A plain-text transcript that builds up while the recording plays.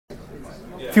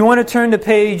If you want to turn to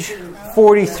page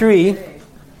 43,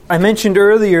 I mentioned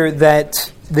earlier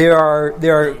that there are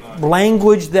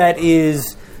language that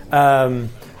is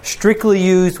strictly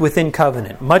used within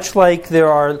covenant. Much like there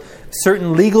are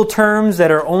certain legal terms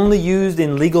that are only used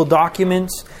in legal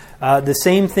documents, the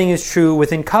same thing is true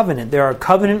within covenant. There are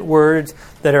covenant words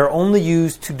that are only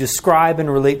used to describe and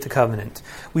relate to covenant.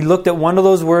 We looked at one of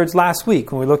those words last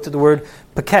week when we looked at the word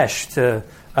pakesh,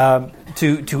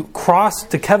 to cross,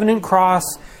 to covenant cross,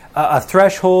 a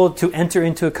threshold to enter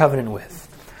into a covenant with.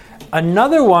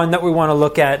 Another one that we want to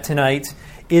look at tonight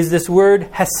is this word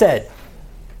hesed.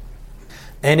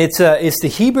 And it's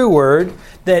the Hebrew word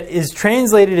that is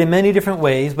translated in many different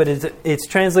ways, but it's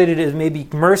translated as maybe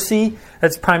mercy.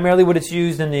 That's primarily what it's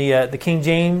used in the King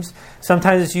James.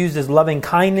 Sometimes it's used as loving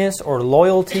kindness or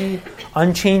loyalty,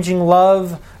 unchanging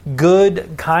love,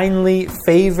 good, kindly,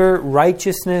 favor,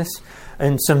 righteousness,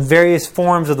 and some various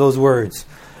forms of those words.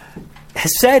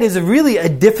 Hesed is really a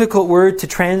difficult word to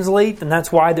translate, and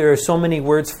that's why there are so many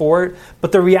words for it.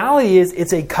 But the reality is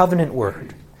it's a covenant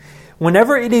word.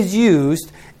 Whenever it is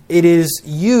used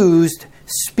used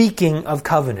speaking of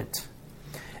covenant.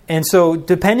 And so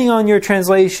depending on your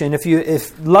translation,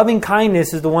 if loving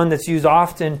kindness is the one that's used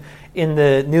often in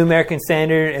the New American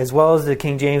Standard as well as the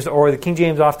King James, or the King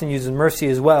James often uses mercy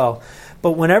as well.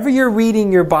 But whenever you're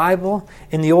reading your Bible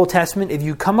in the Old Testament, if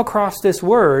you come across this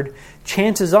word,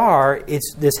 chances are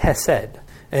it's this hesed.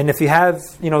 And if you have,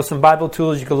 some Bible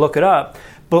tools, you can look it up.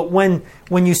 But when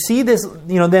you see this,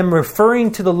 them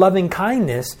referring to the loving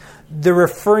kindness, they're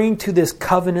referring to this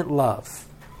covenant love.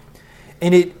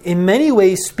 And it, in many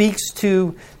ways, speaks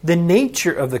to the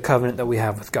nature of the covenant that we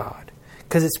have with God.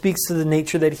 Because it speaks to the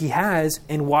nature that He has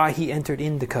and why He entered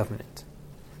into covenant.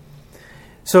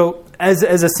 So, as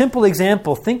a simple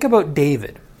example, think about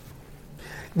David.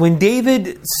 When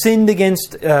David sinned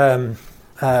against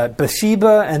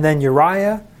Bathsheba and then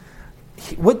Uriah,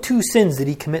 what two sins did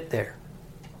he commit there?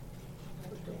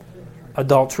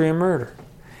 Adultery and murder.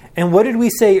 And what did we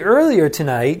say earlier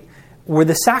tonight were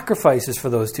the sacrifices for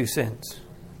those two sins?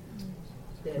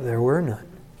 There were none.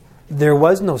 There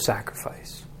was no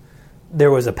sacrifice.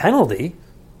 There was a penalty,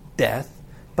 death,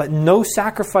 but no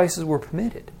sacrifices were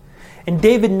permitted. And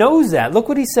David knows that. Look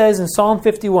what he says in Psalm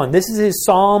 51. This is his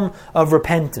psalm of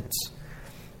repentance.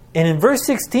 And in verse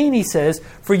 16 he says,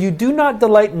 "For you do not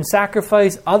delight in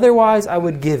sacrifice, otherwise I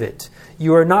would give it.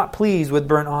 You are not pleased with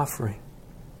burnt offering."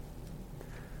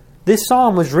 This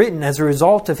psalm was written as a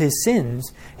result of his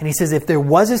sins. And he says, if there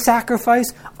was a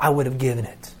sacrifice, I would have given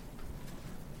it.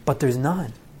 But there's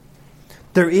none.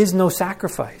 There is no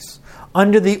sacrifice.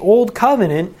 Under the old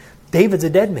covenant, David's a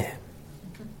dead man.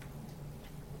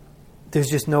 There's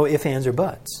just no ifs, ands, or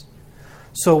buts.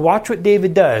 So watch what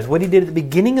David does. What he did at the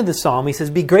beginning of the psalm, he says,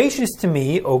 "Be gracious to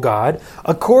me, O God,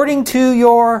 according to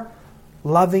your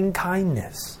loving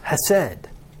kindness." Hesed.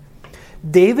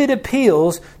 David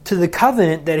appeals to the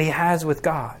covenant that he has with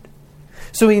God.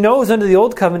 So he knows under the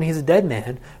old covenant he's a dead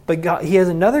man, but he has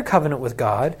another covenant with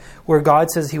God where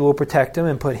God says He will protect him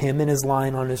and put him and his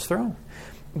line on His throne,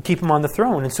 and keep him on the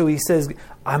throne. And so he says,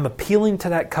 I'm appealing to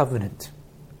that covenant.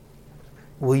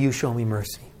 Will you show me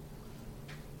mercy?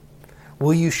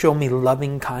 Will you show me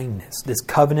loving kindness, this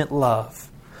covenant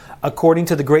love, according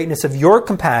to the greatness of your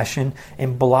compassion,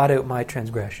 and blot out my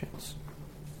transgressions?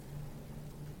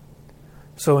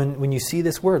 So when you see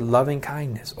this word, loving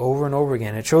kindness, over and over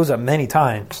again, it shows up many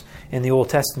times in the Old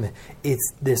Testament.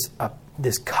 It's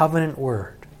this covenant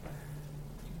word.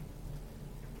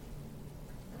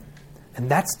 And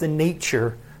that's the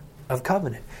nature of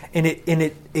covenant. And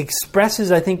it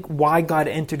expresses, I think, why God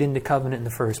entered into covenant in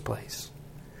the first place.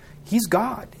 He's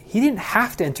God. He didn't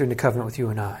have to enter into covenant with you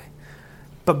and I.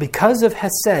 But because of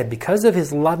Hesed, because of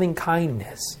His loving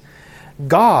kindness,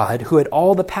 God, who had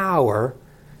all the power,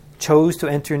 chose to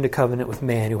enter into covenant with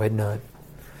man who had none.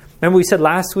 Remember we said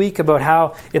last week about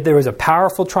how if there was a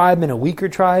powerful tribe and a weaker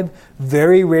tribe,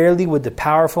 very rarely would the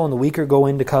powerful and the weaker go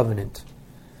into covenant.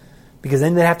 Because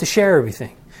then they'd have to share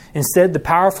everything. Instead, the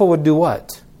powerful would do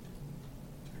what?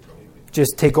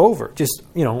 Just take over. Just,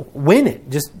 win it.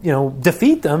 Just,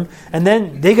 defeat them. And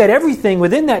then they got everything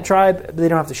within that tribe, but they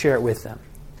don't have to share it with them.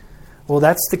 Well,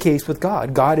 that's the case with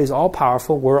God. God is all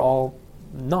powerful. We're all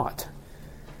not.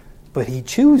 But He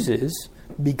chooses,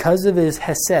 because of His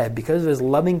hesed, because of His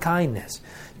loving kindness,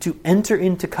 to enter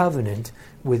into covenant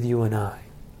with you and I.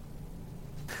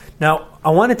 Now,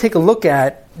 I want to take a look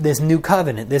at this new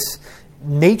covenant, this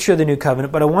nature of the new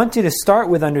covenant, but I want you to start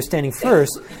with understanding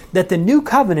first that the new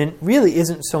covenant really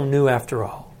isn't so new after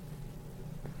all.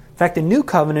 In fact, the new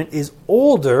covenant is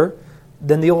older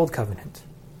than the old covenant.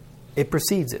 It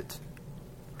precedes it.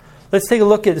 let's take a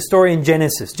look at the story in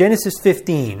Genesis. Genesis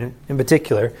 15 in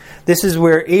particular. This is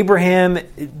where Abraham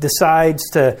decides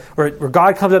to, or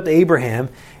God comes up to Abraham,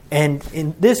 and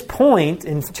in this point,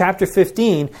 in chapter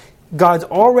 15, God's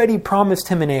already promised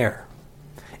him an heir.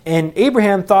 And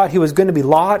Abraham thought he was going to be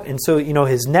Lot, and so,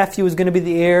 his nephew was going to be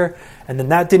the heir, and then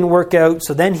that didn't work out.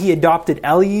 So then he adopted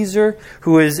Eliezer,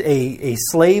 who is a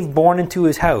slave born into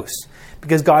his house,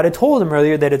 because God had told him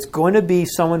earlier that it's going to be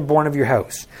someone born of your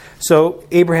house. So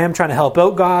Abraham, trying to help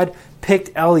out God,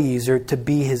 picked Eliezer to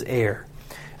be his heir.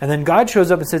 And then God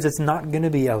shows up and says, it's not going to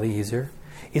be Eliezer.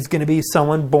 It's going to be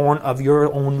someone born of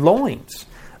your own loins.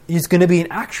 It's going to be an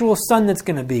actual son that's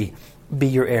going to be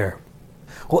your heir.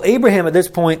 Well, Abraham at this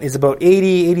point is about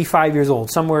 80, 85 years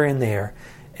old, somewhere in there.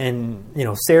 And,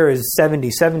 Sarah is 70,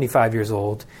 75 years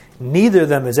old. Neither of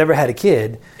them has ever had a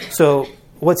kid. So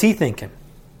what's he thinking?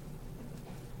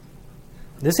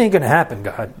 This ain't going to happen,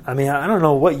 God. I don't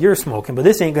know what you're smoking, but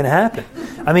this ain't going to happen.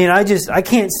 I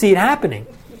can't see it happening.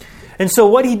 And so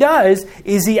what he does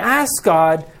is he asks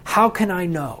God, how can I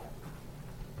know?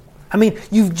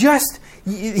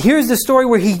 Here's the story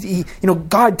where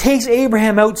God takes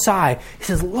Abraham outside. He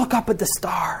says, look up at the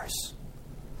stars.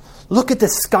 Look at the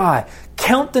sky.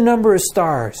 Count the number of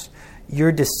stars.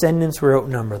 Your descendants will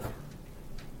outnumber them.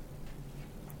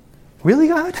 Really,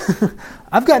 God?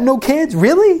 I've got no kids?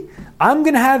 Really? I'm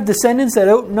going to have descendants that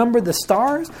outnumber the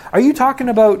stars? Are you talking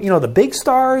about, the big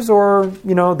stars or,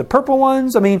 the purple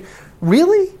ones?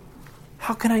 Really?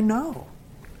 How can I know?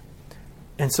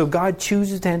 And so God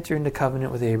chooses to enter into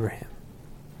covenant with Abraham.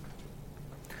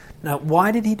 Now,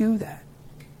 why did he do that?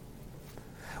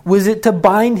 Was it to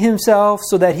bind himself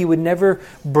so that he would never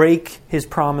break his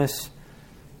promise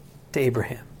to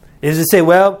Abraham? Is it to say,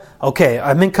 well, okay,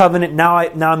 I'm in covenant, now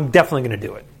I'm definitely going to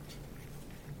do it?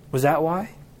 Was that why?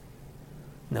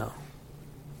 No.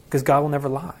 Because God will never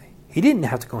lie. He didn't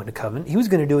have to go into covenant. He was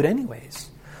going to do it anyways.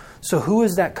 So who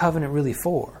is that covenant really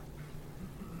for?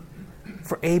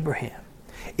 For Abraham.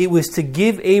 It was to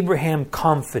give Abraham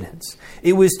confidence.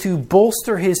 It was to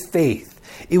bolster his faith.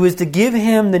 It was to give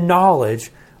him the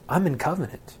knowledge, I'm in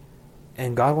covenant.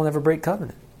 And God will never break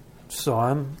covenant. So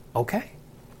I'm okay.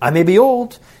 I may be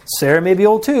old. Sarah may be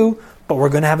old too. But we're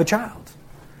going to have a child.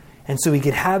 And so he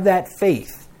could have that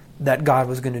faith that God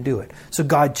was going to do it. So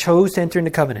God chose to enter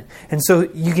into covenant. And so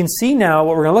you can see now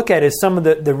what we're going to look at is some of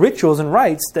the rituals and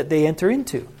rites that they enter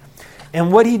into.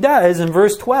 And what he does in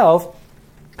verse 12,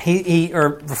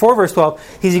 before verse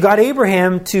 12, he got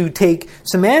Abraham to take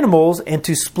some animals and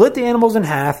to split the animals in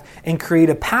half and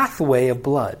create a pathway of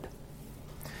blood.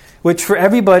 Which for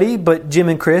everybody but Jim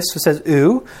and Chris says,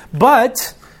 ooh.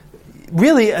 But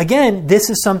really, again,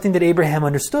 this is something that Abraham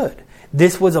understood.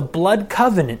 This was a blood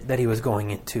covenant that he was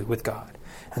going into with God.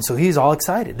 And so he's all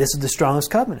excited. This is the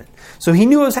strongest covenant. So he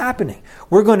knew it was happening.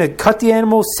 We're going to cut the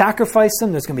animals, sacrifice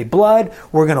them. There's going to be blood.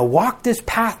 We're going to walk this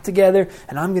path together.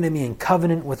 And I'm going to be in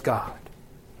covenant with God.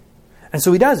 And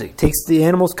so he does it. He takes the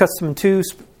animals, cuts them in two,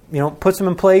 puts them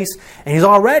in place. And he's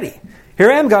all ready. Here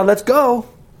I am, God, let's go.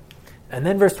 And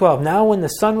then verse 12. Now when the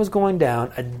sun was going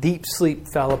down, a deep sleep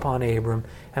fell upon Abram.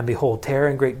 And behold, terror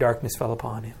and great darkness fell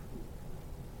upon him.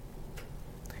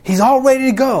 He's all ready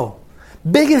to go.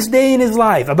 Biggest day in his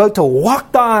life. About to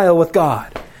walk the aisle with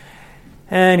God.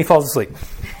 And he falls asleep.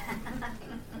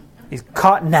 He's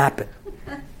caught napping.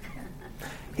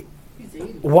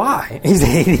 Why? He's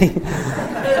 80.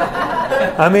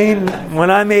 When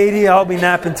I'm 80, I'll be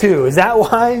napping too. Is that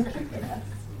why?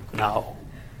 No.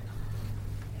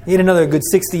 He had another good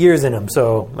 60 years in him,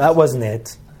 so that wasn't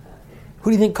it.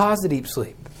 Who do you think caused the deep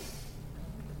sleep?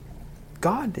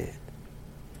 God did.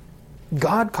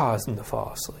 God caused him to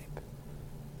fall asleep.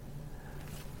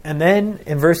 And then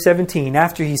in verse 17,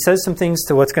 after he says some things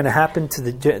to what's going to happen to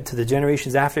the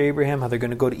generations after Abraham, how they're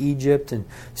going to go to Egypt and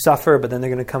suffer, but then they're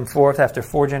going to come forth after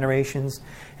 4 generations.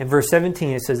 In verse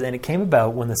 17 it says, and it came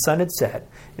about when the sun had set,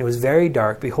 and it was very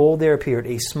dark, behold, there appeared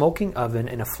a smoking oven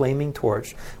and a flaming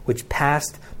torch, which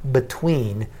passed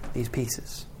between these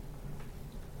pieces.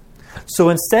 So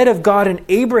instead of God and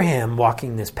Abraham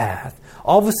walking this path,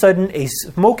 all of a sudden a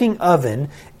smoking oven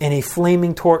and a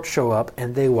flaming torch show up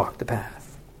and they walk the path.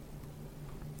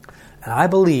 And I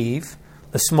believe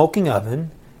the smoking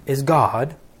oven is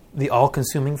God, the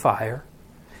all-consuming fire,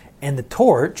 and the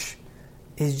torch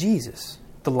is Jesus,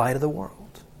 the light of the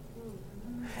world.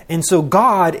 And so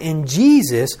God and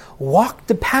Jesus walked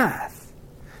the path.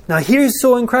 Now here's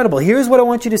so incredible. Here's what I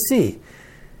want you to see.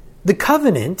 The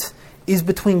covenant is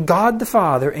between God the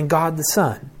Father and God the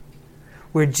Son,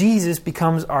 where Jesus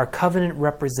becomes our covenant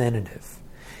representative.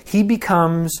 He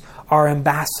becomes our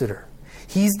ambassador.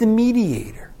 He's the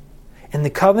mediator. And the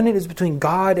covenant is between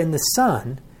God and the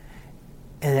Son,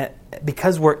 And that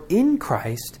because we're in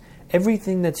Christ,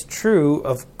 everything that's true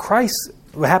of Christ,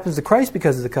 what happens to Christ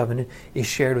because of the covenant, is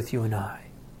shared with you and I.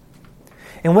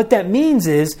 And what that means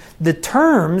is the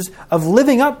terms of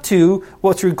living up to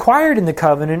what's required in the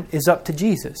covenant is up to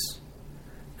Jesus.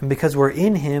 And because we're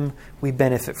in Him, we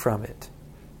benefit from it.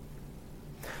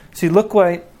 See, look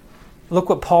what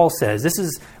Paul says. This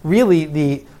is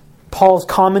really Paul's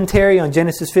commentary on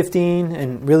Genesis 15.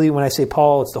 And really, when I say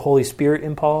Paul, it's the Holy Spirit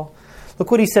in Paul. Look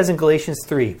what he says in Galatians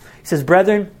 3. He says,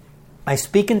 "Brethren, I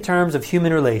speak in terms of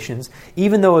human relations,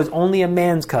 even though it is only a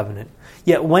man's covenant.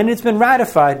 Yet when it's been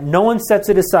ratified, no one sets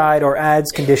it aside or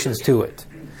adds conditions to it."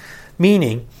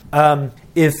 Meaning,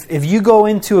 if you go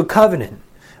into a covenant,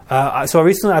 so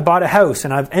recently I bought a house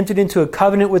and I've entered into a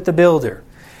covenant with the builder.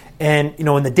 And,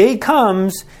 when the day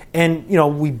comes and,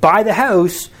 we buy the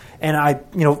house and I,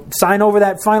 sign over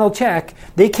that final check,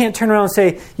 they can't turn around and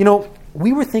say,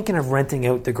 we were thinking of renting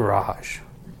out the garage.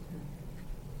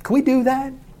 Can we do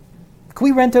that? Can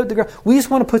we rent out the garage? We just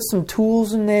want to put some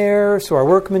tools in there so our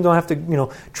workmen don't have to,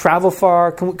 travel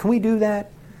far. Can we do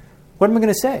that? What am I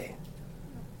going to say?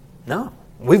 No.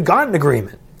 We've got an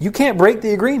agreement. You can't break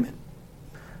the agreement.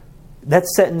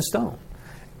 That's set in stone.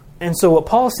 And so what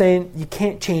Paul's saying, you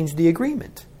can't change the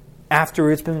agreement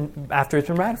after it's been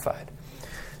ratified.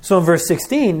 So in verse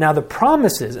 16, now the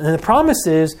promises, and the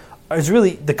promises is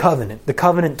really the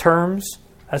covenant terms.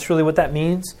 That's really what that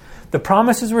means. The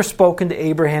promises were spoken to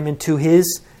Abraham and to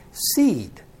his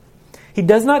seed. He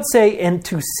does not say, and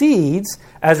to seeds,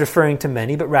 as referring to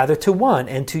many, but rather to one,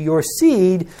 and to your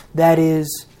seed, that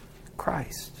is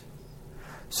Christ.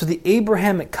 So the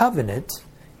Abrahamic covenant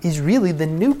is really the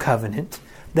new covenant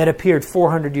that appeared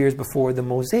 400 years before the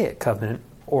Mosaic covenant,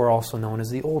 or also known as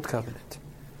the Old Covenant.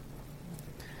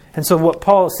 And so what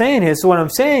Paul is saying is, what I'm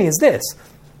saying is this,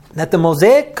 that the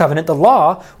Mosaic covenant, the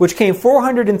law, which came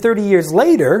 430 years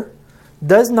later,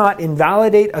 does not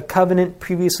invalidate a covenant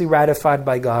previously ratified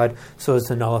by God so as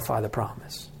to nullify the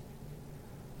promise.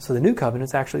 So the new covenant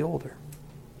is actually older.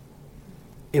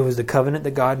 It was the covenant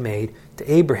that God made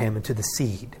to Abraham and to the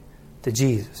seed, to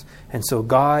Jesus. And so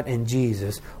God and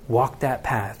Jesus walked that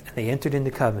path and they entered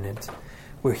into covenant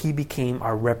where He became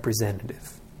our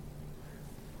representative.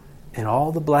 And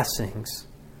all the blessings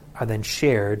are then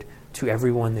shared to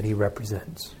everyone that He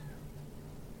represents.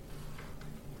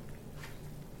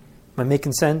 Am I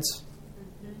making sense?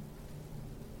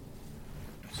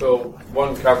 So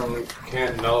one covenant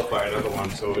can't nullify another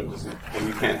one, so it doesn't, and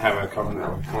you can't have a covenant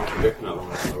that would contradict another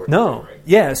one. No. Right?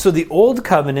 Yeah, so the old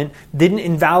covenant didn't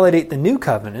invalidate the new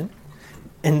covenant,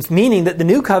 and meaning that the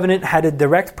new covenant had a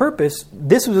direct purpose.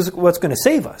 This was what's going to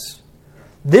save us.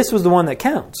 This was the one that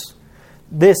counts.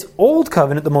 This old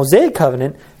covenant, the Mosaic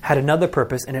covenant, had another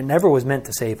purpose, and it never was meant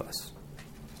to save us.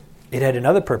 It had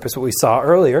another purpose, what we saw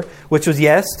earlier, which was,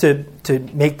 yes, to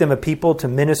make them a people, to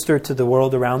minister to the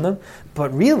world around them,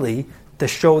 but really to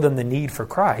show them the need for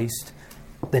Christ,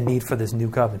 the need for this new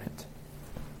covenant.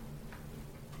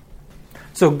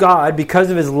 So God, because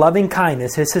of His loving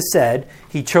kindness, has said,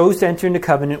 He chose to enter into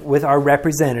covenant with our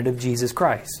representative, Jesus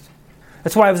Christ.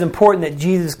 That's why it was important that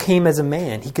Jesus came as a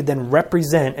man. He could then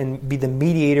represent and be the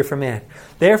mediator for man.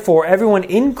 Therefore, everyone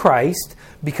in Christ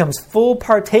becomes full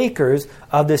partakers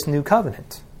of this new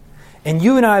covenant. And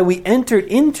you and I, we entered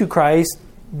into Christ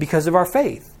because of our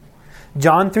faith.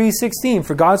 John 3:16,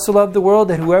 for God so loved the world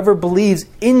that whoever believes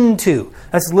into,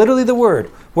 that's literally the word,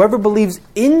 whoever believes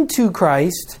into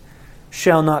Christ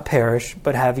shall not perish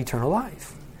but have eternal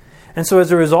life. And so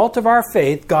as a result of our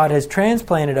faith, God has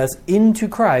transplanted us into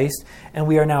Christ, and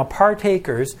we are now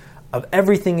partakers of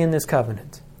everything in this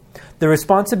covenant. The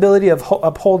responsibility of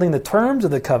upholding the terms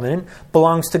of the covenant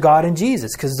belongs to God and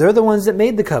Jesus, because they're the ones that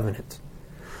made the covenant.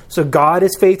 So God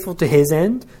is faithful to His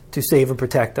end to save and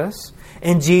protect us,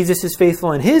 and Jesus is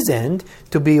faithful in His end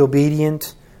to be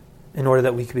obedient in order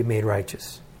that we could be made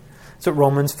righteous. So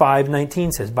Romans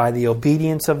 5:19 says, by the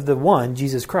obedience of the one,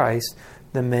 Jesus Christ,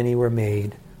 the many were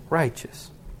made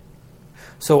righteous.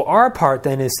 So our part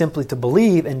then is simply to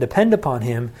believe and depend upon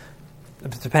Him,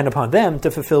 depend upon them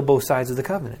to fulfill both sides of the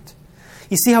covenant.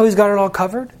 You see how He's got it all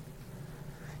covered?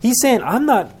 He's saying, I'm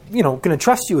not, going to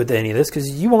trust you with any of this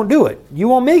because you won't do it. You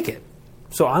won't make it.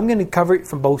 So I'm going to cover it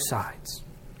from both sides.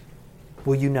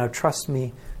 Will you now trust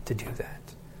me to do that?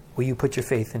 Will you put your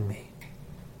faith in me?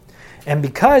 And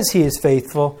because He is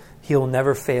faithful, He will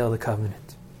never fail the covenant.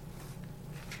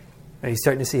 Are you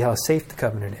starting to see how safe the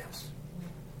covenant is?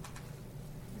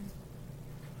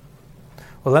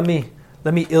 Well, let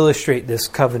me illustrate this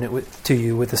covenant to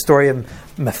you with the story of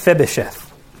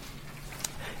Mephibosheth.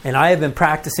 And I have been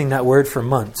practicing that word for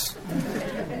months.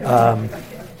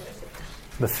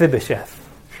 Mephibosheth.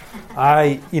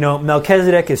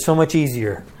 Melchizedek is so much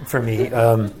easier for me.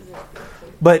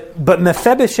 But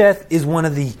Mephibosheth is one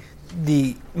of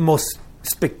the most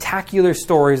spectacular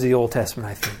stories of the Old Testament,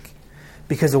 I think,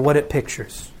 because of what it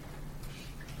pictures.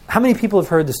 How many people have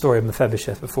heard the story of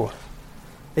Mephibosheth before?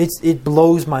 It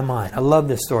blows my mind. I love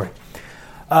this story.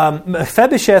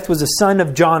 Mephibosheth was the son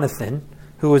of Jonathan,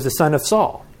 who was the son of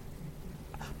Saul.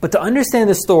 But to understand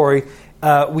the story,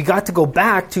 we got to go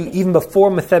back to even before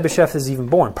Mephibosheth is even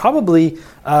born, probably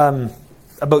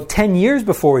about 10 years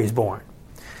before he's born.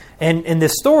 And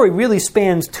this story really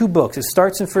spans 2 books. It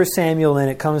starts in 1 Samuel and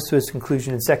it comes to its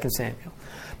conclusion in 2 Samuel.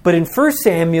 But in 1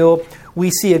 Samuel, we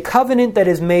see a covenant that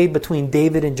is made between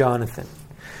David and Jonathan.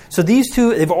 So these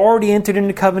two, they've already entered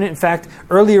into covenant. In fact,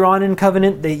 earlier on in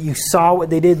covenant, you saw what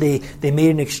they did. They made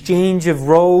an exchange of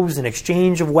robes, an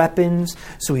exchange of weapons.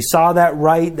 So we saw that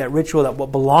rite, that ritual, that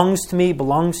what belongs to me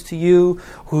belongs to you.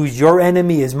 Who's your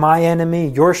enemy is my enemy.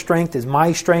 Your strength is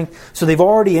my strength. So they've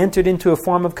already entered into a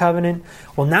form of covenant.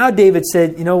 Well, now David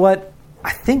said, you know what?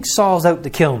 I think Saul's out to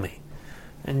kill me.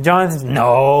 And Jonathan says,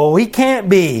 no, he can't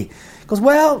be. He goes,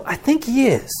 well, I think he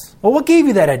is. Well, what gave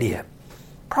you that idea?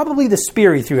 Probably the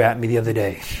spear he threw at me the other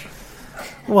day.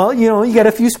 Well, you got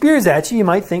a few spears at you, you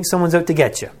might think someone's out to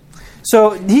get you. So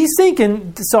he's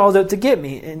thinking Saul's out to get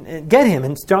me and get him.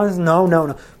 And John says,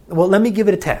 no. Well, let me give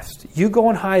it a test. You go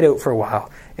and hide out for a while,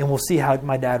 and we'll see how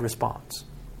my dad responds.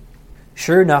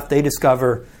 Sure enough, they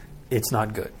discover it's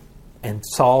not good. And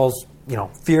Saul's,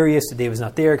 furious that David's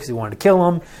not there because he wanted to kill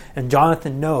him. And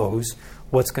Jonathan knows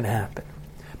what's going to happen.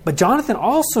 But Jonathan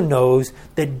also knows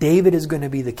that David is going to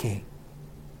be the king.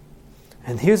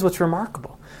 And here's what's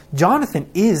remarkable. Jonathan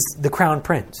is the crown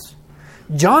prince.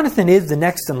 Jonathan is the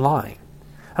next in line.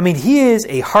 I mean, he is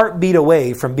a heartbeat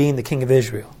away from being the king of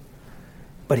Israel.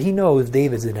 But he knows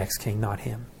David's the next king, not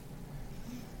him.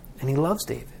 And he loves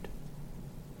David.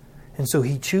 And so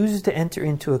he chooses to enter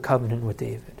into a covenant with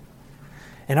David.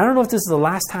 And I don't know if this is the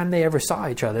last time they ever saw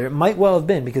each other. It might well have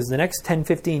been, because the next 10,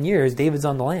 15 years, David's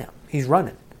on the lam. He's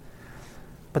running.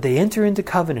 But they enter into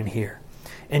covenant here.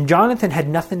 And Jonathan had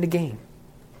nothing to gain.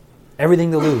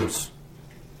 Everything to lose.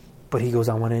 But he goes,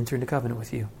 I want to enter into covenant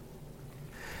with you.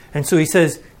 And so he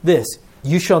says this,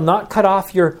 you shall not cut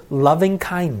off your loving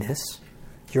kindness,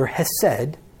 your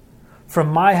hesed, from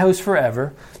my house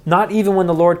forever, not even when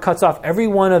the Lord cuts off every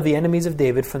one of the enemies of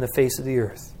David from the face of the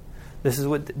earth. This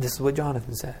is what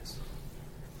Jonathan says.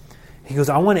 He goes,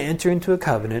 I want to enter into a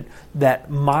covenant that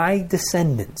my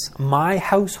descendants, my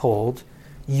household,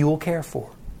 you will care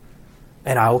for.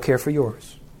 And I will care for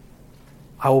yours.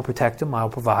 I will protect them, I will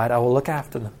provide, I will look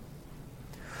after them.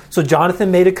 So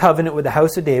Jonathan made a covenant with the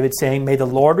house of David, saying, may the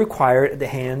Lord require it at the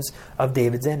hands of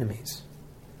David's enemies.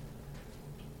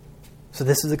 So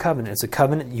this is a covenant. It's a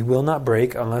covenant you will not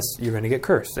break unless you're going to get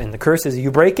cursed. And the curse is, you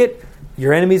break it,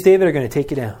 your enemies, David, are going to take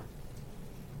you down.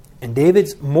 And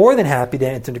David's more than happy to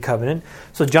enter the covenant.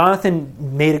 So Jonathan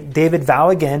made David vow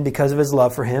again because of his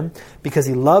love for him, because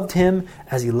he loved him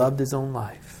as he loved his own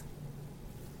life.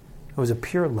 It was a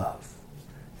pure love.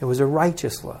 It was a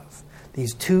righteous love.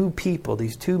 These two people,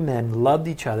 these two men loved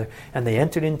each other, and they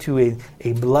entered into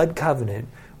a blood covenant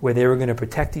where they were going to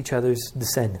protect each other's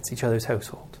descendants, each other's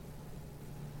household,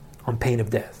 on pain of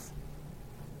death.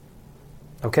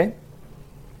 Okay?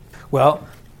 Well,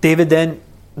 David then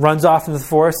runs off into the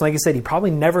forest. Like I said, he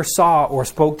probably never saw or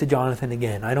spoke to Jonathan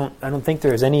again. I don't think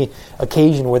there was any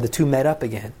occasion where the two met up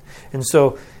again. And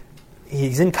so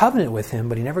he's in covenant with him,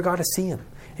 but he never got to see him.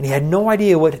 And he had no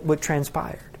idea what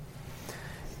transpired.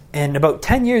 And about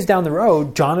 10 years down the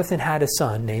road, Jonathan had a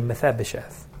son named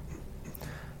Mephibosheth.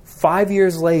 5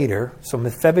 years later, so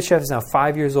Mephibosheth is now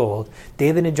 5 years old,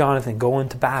 David and Jonathan go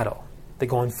into battle. They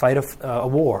go and fight a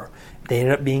war. They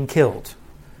end up being killed.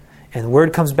 And the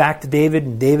word comes back to David,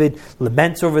 and David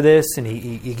laments over this, and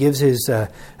he gives his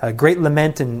great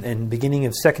lament in beginning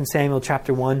of 2 Samuel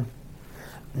chapter 1.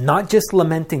 Not just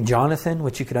lamenting Jonathan,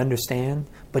 which you could understand,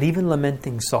 but even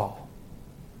lamenting Saul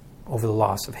over the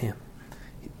loss of him.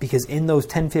 Because in those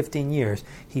 10, 15 years,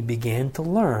 he began to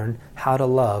learn how to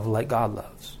love like God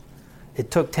loves. It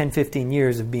took 10, 15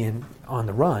 years of being on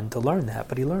the run to learn that,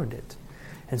 but he learned it.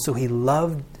 And so he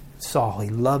loved Saul, he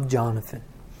loved Jonathan.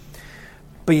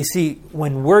 But you see,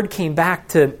 when word came back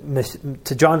to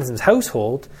Jonathan's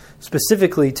household,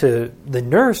 specifically to the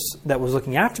nurse that was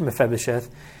looking after Mephibosheth,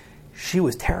 she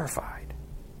was terrified.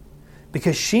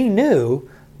 Because she knew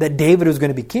that David was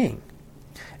going to be king.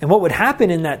 And what would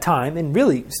happen in that time, and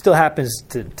really still happens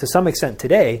to some extent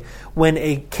today, when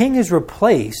a king is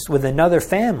replaced with another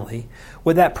family,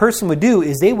 what that person would do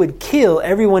is they would kill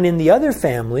everyone in the other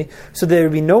family so there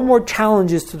would be no more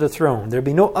challenges to the throne. There would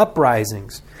be no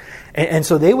uprisings. And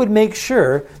so they would make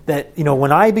sure that,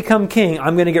 when I become king,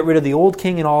 I'm going to get rid of the old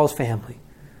king and all his family.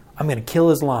 I'm going to kill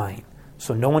his line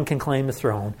so no one can claim the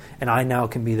throne, and I now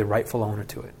can be the rightful owner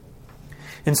to it.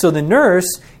 And so the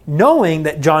nurse, knowing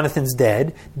that Jonathan's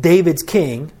dead, David's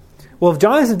king, well, if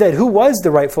Jonathan's dead, who was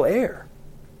the rightful heir?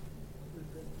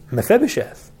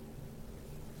 Mephibosheth.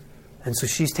 And so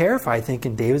she's terrified,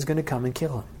 thinking David's going to come and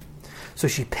kill him. So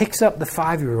she picks up the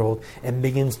 5-year-old and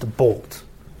begins to bolt,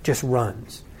 just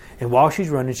runs. And while she's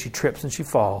running, she trips and she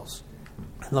falls.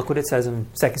 And look what it says in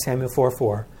 2 Samuel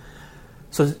 4:4.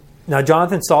 So now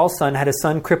Jonathan, Saul's son, had a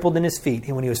son crippled in his feet.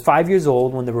 And when he was 5 years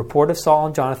old, when the report of Saul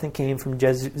and Jonathan came from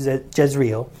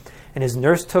Jezreel, and his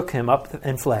nurse took him up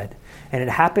and fled. And it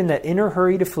happened that in her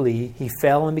hurry to flee, he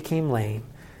fell and became lame,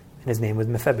 and his name was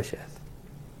Mephibosheth.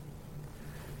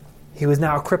 He was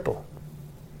now a cripple.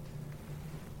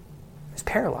 He was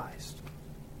paralyzed.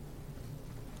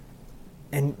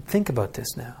 And think about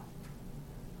this now.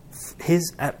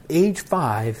 At age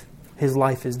 5, his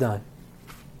life is done.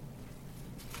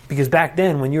 Because back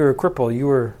then, when you were a cripple, you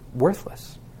were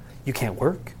worthless. You can't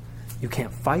work. You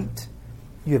can't fight.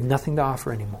 You have nothing to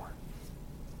offer anymore.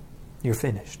 You're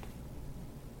finished.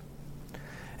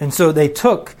 And so they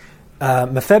took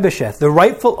Mephibosheth, the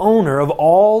rightful owner of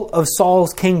all of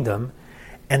Saul's kingdom,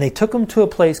 and they took him to a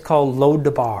place called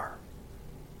Lo-Debar.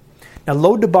 Now,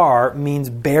 Lo-Debar means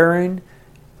barren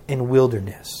and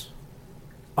wilderness.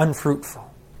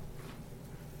 Unfruitful.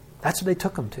 That's what they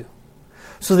took him to.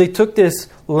 So they took this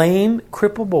lame,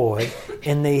 crippled boy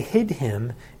and they hid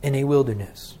him in a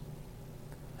wilderness.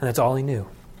 And that's all he knew.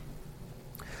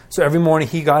 So every morning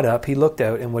he got up, he looked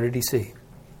out, and what did he see?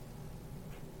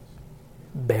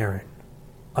 Barren,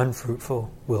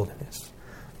 unfruitful wilderness.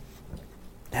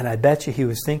 And I bet you he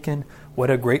was thinking, what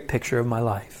a great picture of my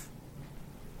life.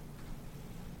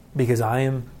 Because I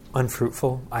am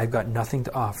unfruitful. I've got nothing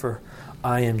to offer.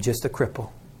 I am just a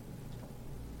cripple.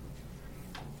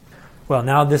 Well,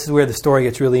 now this is where the story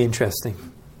gets really interesting.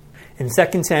 In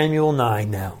 2 Samuel 9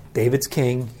 now, David's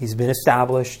king. He's been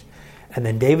established. And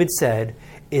then David said,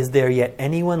 is there yet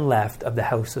anyone left of the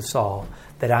house of Saul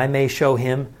that I may show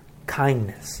him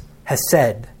kindness,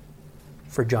 hesed,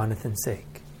 for Jonathan's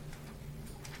sake?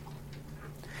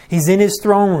 He's in his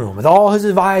throne room with all his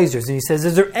advisors, and he says,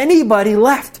 is there anybody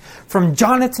left from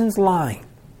Jonathan's line,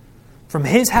 from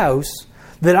his house,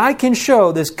 that I can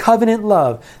show this covenant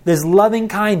love, this loving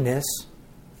kindness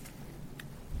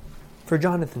for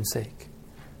Jonathan's sake?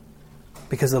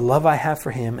 Because of the love I have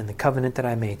for him and the covenant that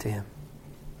I made to him.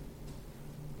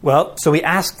 Well, so he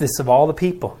asked this of all the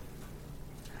people.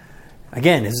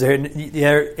 Again, is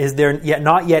there yet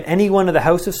not yet anyone of the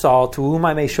house of Saul to whom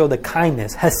I may show the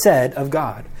kindness, hesed, of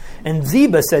God? And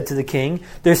Ziba said to the king,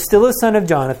 there's still a son of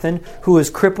Jonathan who is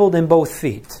crippled in both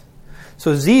feet.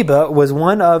 So Ziba was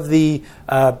one of the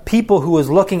people who was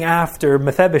looking after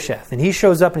Mephibosheth. And he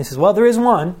shows up and he says, well, there is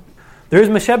one. There is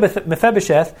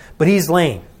Mephibosheth, but he's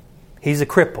lame. He's a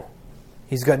cripple.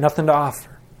 He's got nothing to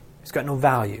offer. He's got no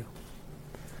value.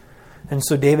 And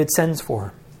so David sends for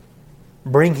him.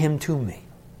 Bring him to me.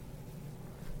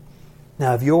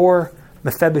 Now, if you're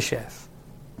Mephibosheth,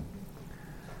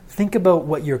 think about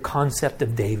what your concept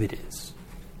of David is.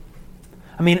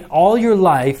 I mean, all your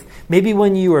life, maybe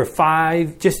when you were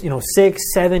 5, just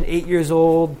 6, 7, 8 years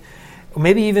old, or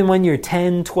maybe even when you're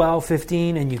 10, 12,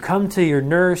 15, and you come to your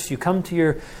nurse, you come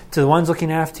to the ones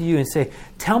looking after you and say,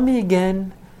 tell me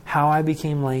again how I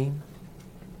became lame.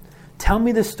 Tell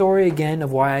me the story again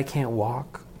of why I can't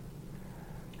walk.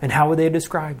 And how would they have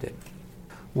described it?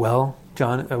 Well,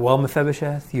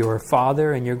 Mephibosheth, your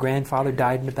father and your grandfather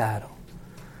died in a battle.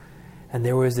 And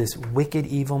there was this wicked,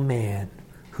 evil man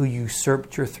who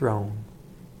usurped your throne,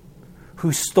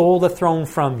 who stole the throne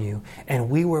from you,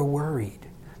 and we were worried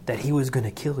that he was going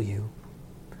to kill you,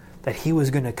 that he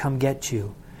was going to come get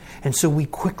you. And so we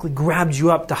quickly grabbed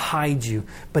you up to hide you,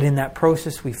 but in that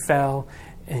process we fell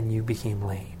and you became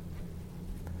lame.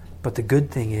 But the good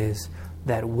thing is,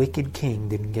 that wicked king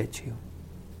didn't get you.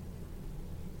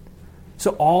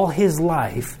 So all his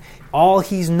life, all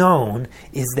he's known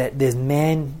is that this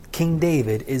man, King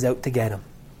David, is out to get him.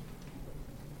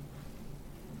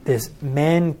 This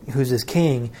man who's his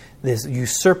king, this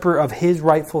usurper of his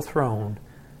rightful throne,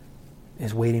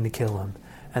 is waiting to kill him.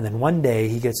 And then one day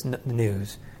he gets the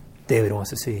news, David wants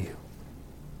to see you.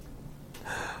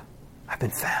 I've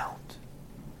been found.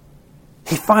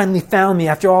 He finally found me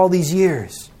after all these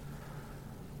years.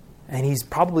 And he's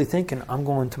probably thinking, I'm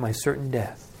going to my certain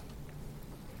death.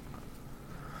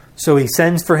 So he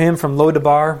sends for him from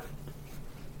Lo-Debar,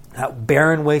 that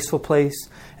barren, wasteful place,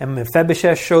 And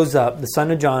Mephibosheth shows up, the son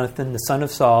of Jonathan, the son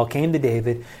of Saul, came to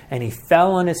David, and he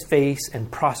fell on his face and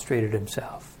prostrated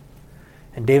himself.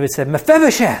 And David said,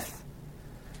 Mephibosheth!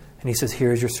 And he says,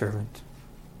 here is your servant.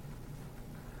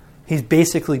 He's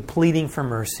basically pleading for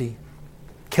mercy.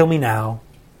 Kill me now.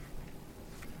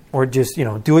 Or just,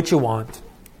 do what you want.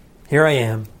 Here I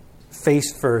am,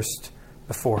 face first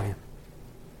before him.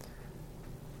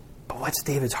 But what's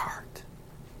David's heart?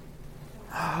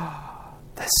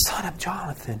 The son of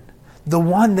Jonathan. The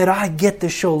one that I get to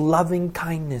show loving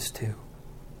kindness to.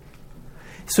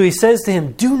 So he says to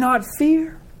him, do not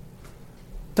fear.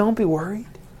 Don't be worried.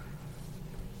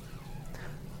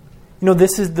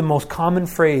 This is the most common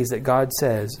phrase that God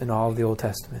says in all of the Old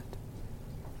Testament.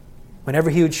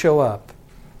 Whenever he would show up,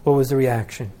 what was the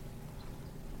reaction?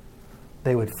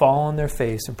 They would fall on their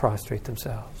face and prostrate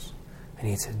themselves. And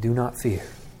he said, do not fear.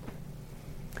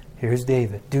 Here's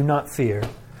David. Do not fear,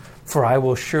 for I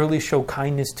will surely show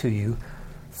kindness to you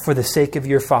for the sake of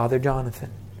your father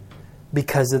Jonathan.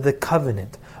 Because of the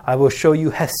covenant, I will show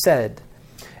you Hesed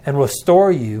and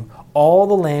restore you all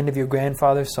the land of your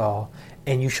grandfather Saul,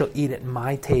 and you shall eat at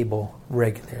my table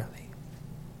regularly.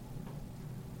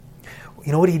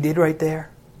 You know what he did right there?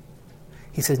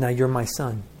 He says, now you're my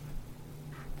son.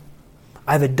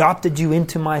 I've adopted you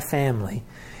into my family.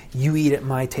 You eat at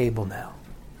my table now.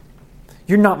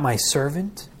 You're not my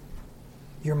servant.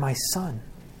 You're my son.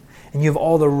 And you have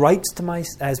all the rights to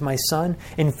as my son.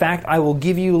 In fact, I will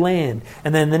give you land.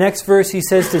 And then the next verse he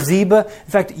says to Ziba,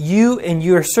 in fact, you and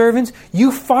your servants,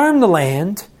 you farm the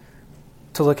land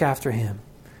to look after him.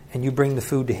 And you bring the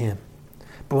food to him.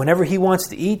 But whenever he wants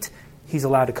to eat, he's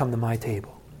allowed to come to my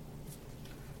table.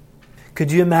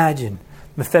 Could you imagine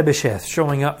Mephibosheth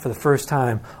showing up for the first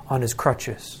time on his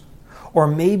crutches? Or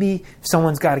maybe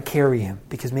someone's got to carry him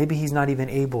because maybe he's not even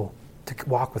able to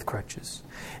walk with crutches.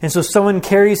 And so someone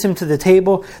carries him to the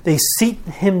table. They seat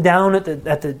him down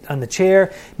on the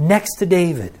chair next to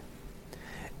David.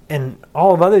 And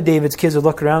all of other David's kids are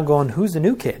looking around going, who's the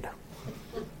new kid?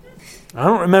 I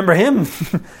don't remember him.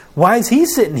 Why is he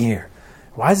sitting here?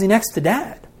 Why is he next to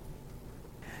Dad?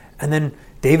 And then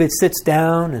David sits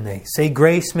down and they say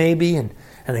grace maybe and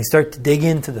they start to dig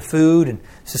into the food. And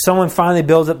so someone finally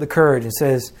builds up the courage and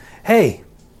says, hey,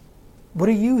 what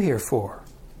are you here for?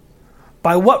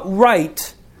 By what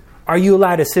right are you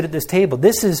allowed to sit at this table?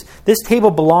 This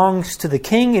table belongs to the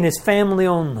king and his family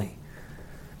only.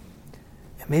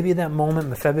 And maybe at that moment,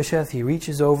 Mephibosheth, he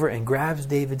reaches over and grabs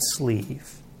David's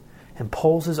sleeve and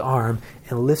pulls his arm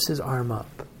and lifts his arm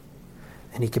up.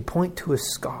 And he can point to a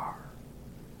scar.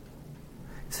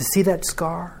 He says, see that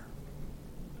scar?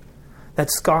 That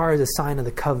scar is a sign of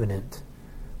the covenant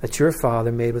that your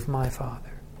father made with my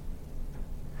father.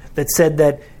 That said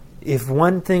that if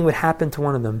one thing would happen to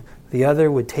one of them, the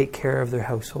other would take care of their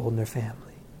household and their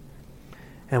family.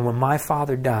 And when my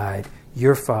father died,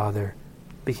 your father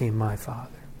became my father.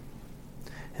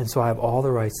 And so I have all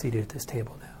the rights seated at this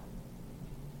table now.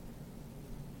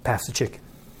 Pass the chicken.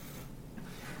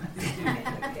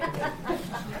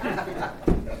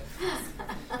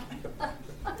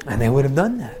 And they would have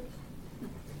done that.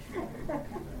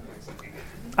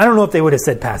 I don't know if they would have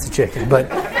said pass the chicken, but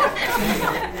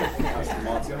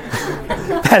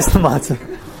pass the matzah.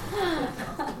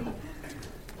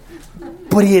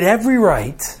 But he had every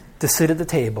right to sit at the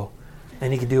table,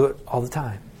 and he could do it all the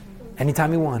time,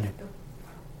 anytime he wanted.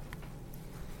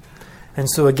 And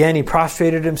so again, he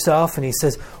prostrated himself, and he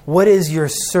says, what is your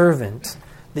servant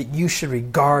that you should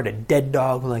regard a dead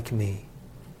dog like me?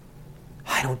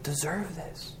 I don't deserve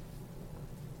this.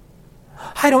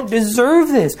 I don't deserve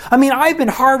this. I mean, I've been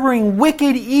harboring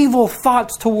wicked, evil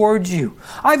thoughts towards you.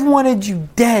 I've wanted you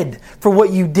dead for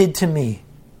what you did to me.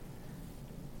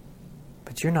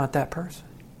 But you're not that person.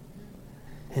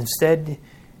 Instead,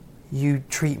 you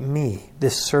treat me,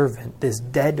 this servant, this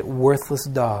dead, worthless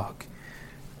dog.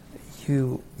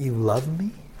 You love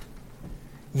me?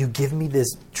 You give me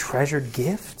this treasured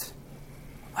gift?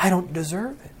 I don't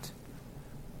deserve it.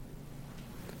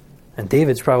 And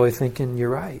David's probably thinking,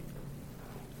 you're right.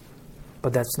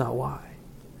 But that's not why,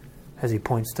 as he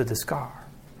points to the scar.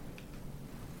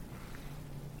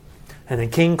 And the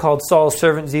king called Saul's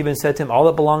servant Ziba and said to him, all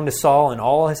that belonged to Saul and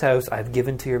all his house I have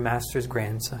given to your master's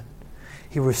grandson.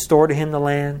 He restored to him the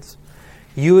lands.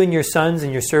 You and your sons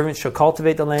and your servants shall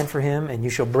cultivate the land for him, and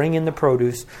you shall bring in the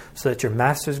produce so that your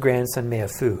master's grandson may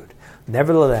have food.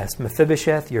 Nevertheless,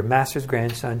 Mephibosheth, your master's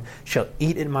grandson, shall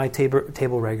eat at my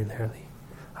table regularly.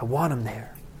 I want him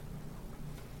there.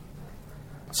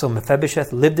 So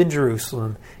Mephibosheth lived in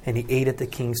Jerusalem, and he ate at the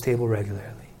king's table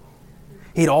regularly.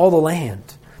 He had all the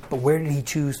land, but where did he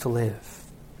choose to live?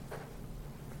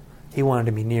 He wanted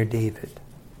to be near David.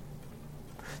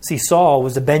 See, Saul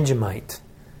was a Benjamite.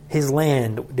 His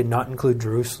land did not include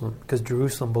Jerusalem because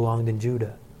Jerusalem belonged in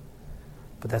Judah.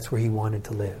 But that's where he wanted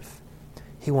to live.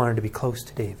 He wanted to be close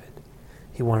to David.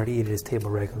 He wanted to eat at his table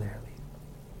regularly.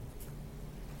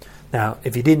 Now,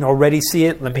 if you didn't already see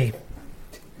it, let me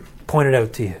point it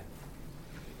out to you.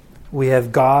 We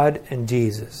have God and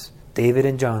Jesus, David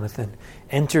and Jonathan,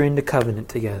 enter into covenant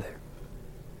together.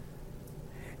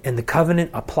 And the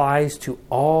covenant applies to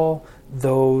all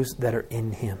those that are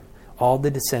in him, all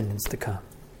the descendants to come.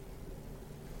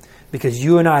 Because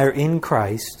you and I are in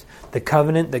Christ, the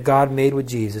covenant that God made with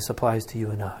Jesus applies to you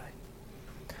and I.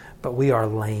 But we are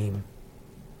lame.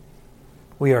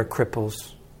 We are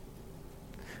cripples.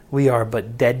 We are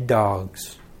but dead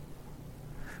dogs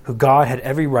who God had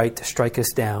every right to strike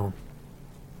us down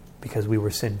because we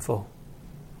were sinful.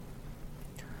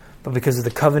 But because of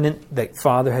the covenant that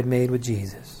Father had made with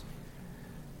Jesus,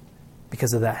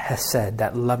 because of that hesed,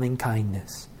 that loving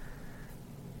kindness,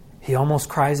 he almost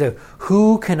cries out,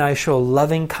 who can I show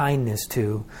loving kindness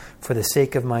to for the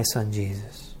sake of my son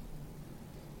Jesus?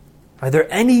 Are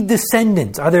there any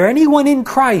descendants? Are there anyone in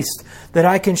Christ that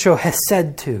I can show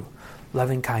hesed to?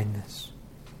 Loving kindness.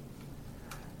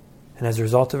 And as a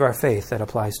result of our faith, that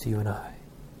applies to you and I.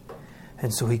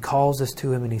 And so he calls us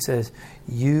to him and he says,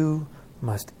 you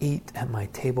must eat at my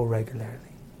table regularly.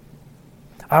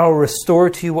 I will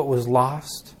restore to you what was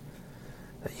lost,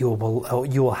 that you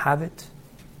will have it.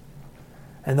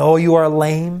 And though you are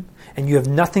lame and you have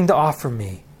nothing to offer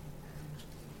me,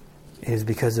 it is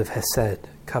because of hesed,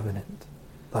 covenant,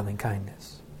 loving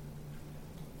kindness.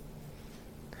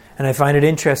 And I find it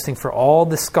interesting for all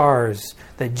the scars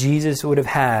that Jesus would have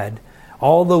had,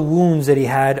 all the wounds that he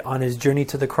had on his journey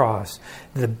to the cross,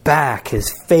 the back,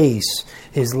 his face,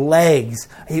 his legs,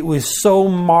 it was so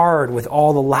marred with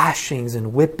all the lashings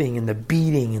and whipping and the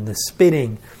beating and the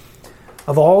spitting.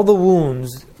 Of all the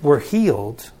wounds were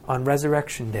healed on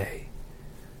Resurrection Day,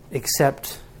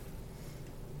 except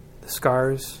the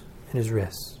scars in his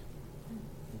wrists.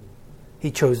 He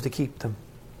chose to keep them.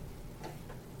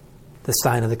 The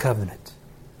sign of the covenant,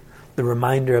 the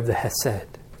reminder of the hesed,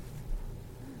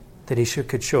 that he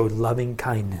could show loving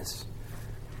kindness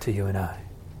to you and I.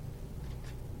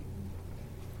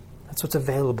 That's what's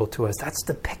available to us. That's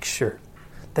the picture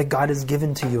that God has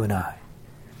given to you and I.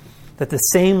 That the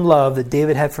same love that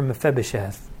David had for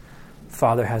Mephibosheth,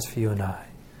 Father has for you and I,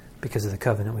 because of the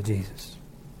covenant with Jesus.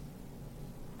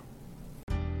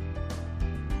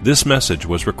 This message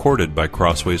was recorded by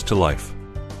Crossways to Life.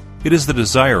 It is the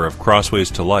desire of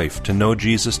Crossways to Life to know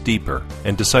Jesus deeper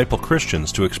and disciple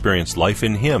Christians to experience life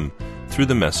in Him through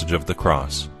the message of the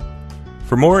cross.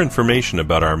 For more information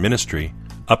about our ministry,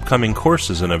 upcoming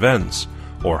courses and events,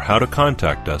 or how to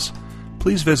contact us,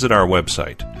 please visit our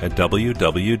website at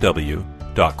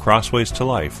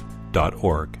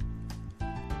www.crosswaystolife.org.